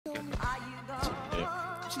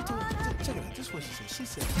she do? Check it out. This is what she said. She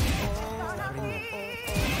said,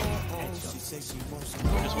 she said she wants some.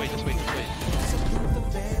 Just wait. Just wait.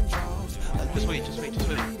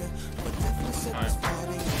 Alright.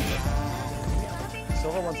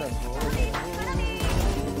 Silver one time.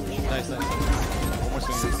 Nice. One more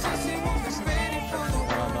swing.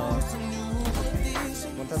 No.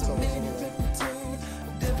 One time silver.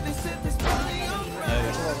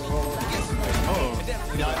 Nice. Oh,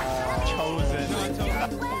 got chosen.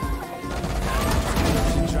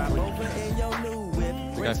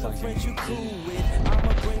 The guy's flanking.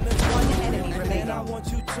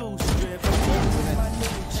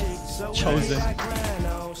 Chosen.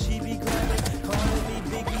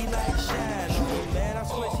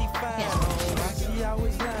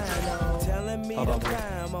 Hold on.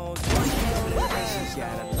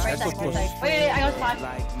 Wait, I got spot.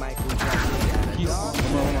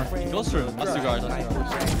 One more. He goes through. That's the guard.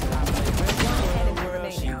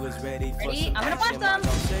 Ready? I'm gonna punch them.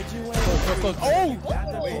 Go. Oh!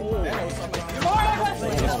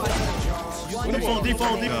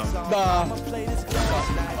 Default. Nah.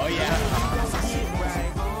 Oh yeah.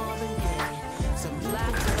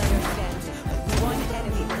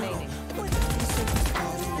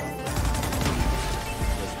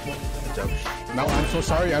 No, I'm so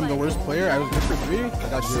sorry. I'm the worst player. I was Mr. 3. I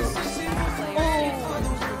got 0.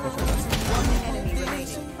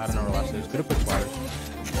 I don't know what last is. Could have put fire.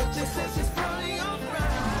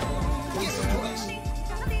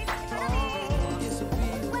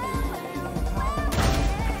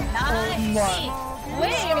 Nice.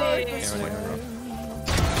 Wait.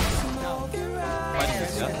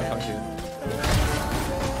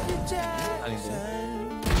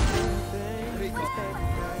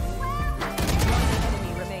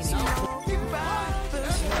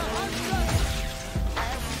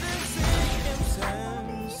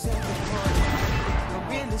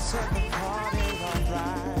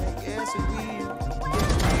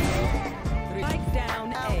 Spike down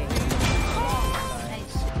A.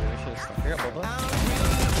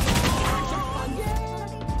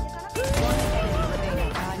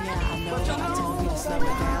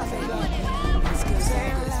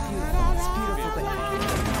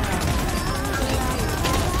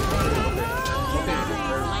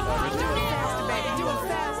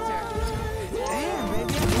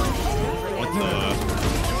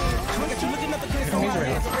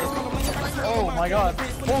 Oh my god.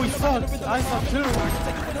 Oh, he sucks. I suck too.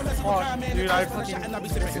 Fuck, dude, I fucking...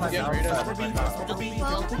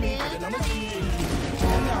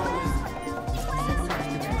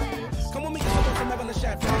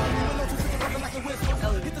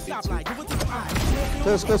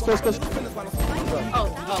 Close.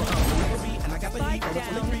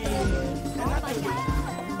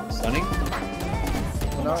 Stunning?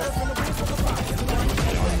 No.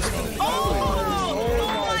 Oh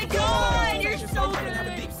my god, you're so good.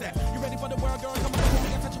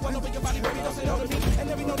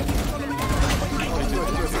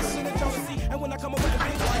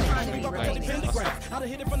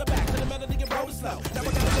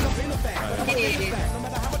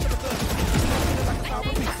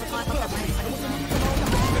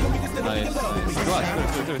 Nice. Go on,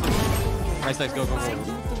 do it. Nice, go.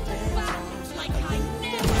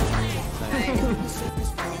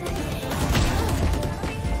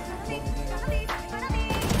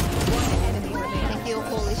 Thank you,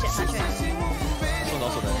 holy shit, Patrick. This one's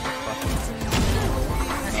also there.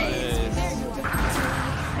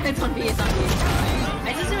 It's on B.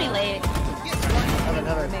 I just really late.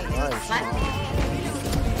 Another. Nice. What?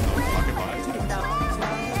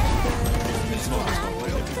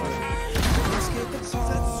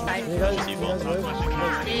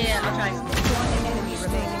 Yeah, I'll try. Enemy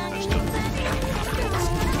remaining.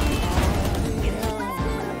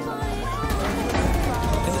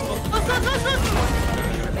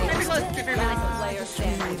 Player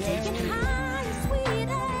standing.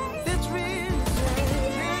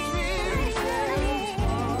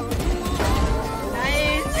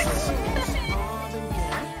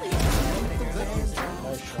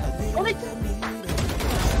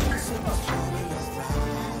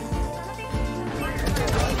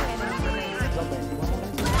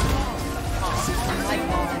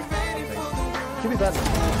 Give me that.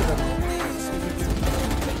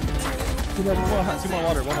 Two more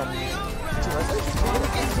water, one more.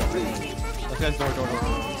 This guy's door.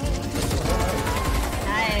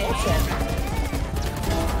 Nice.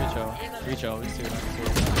 Reach out. These two.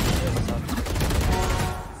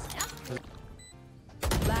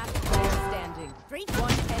 Last player standing.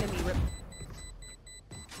 One enemy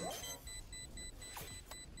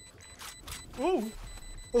Oh.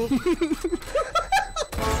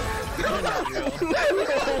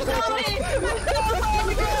 Tell me!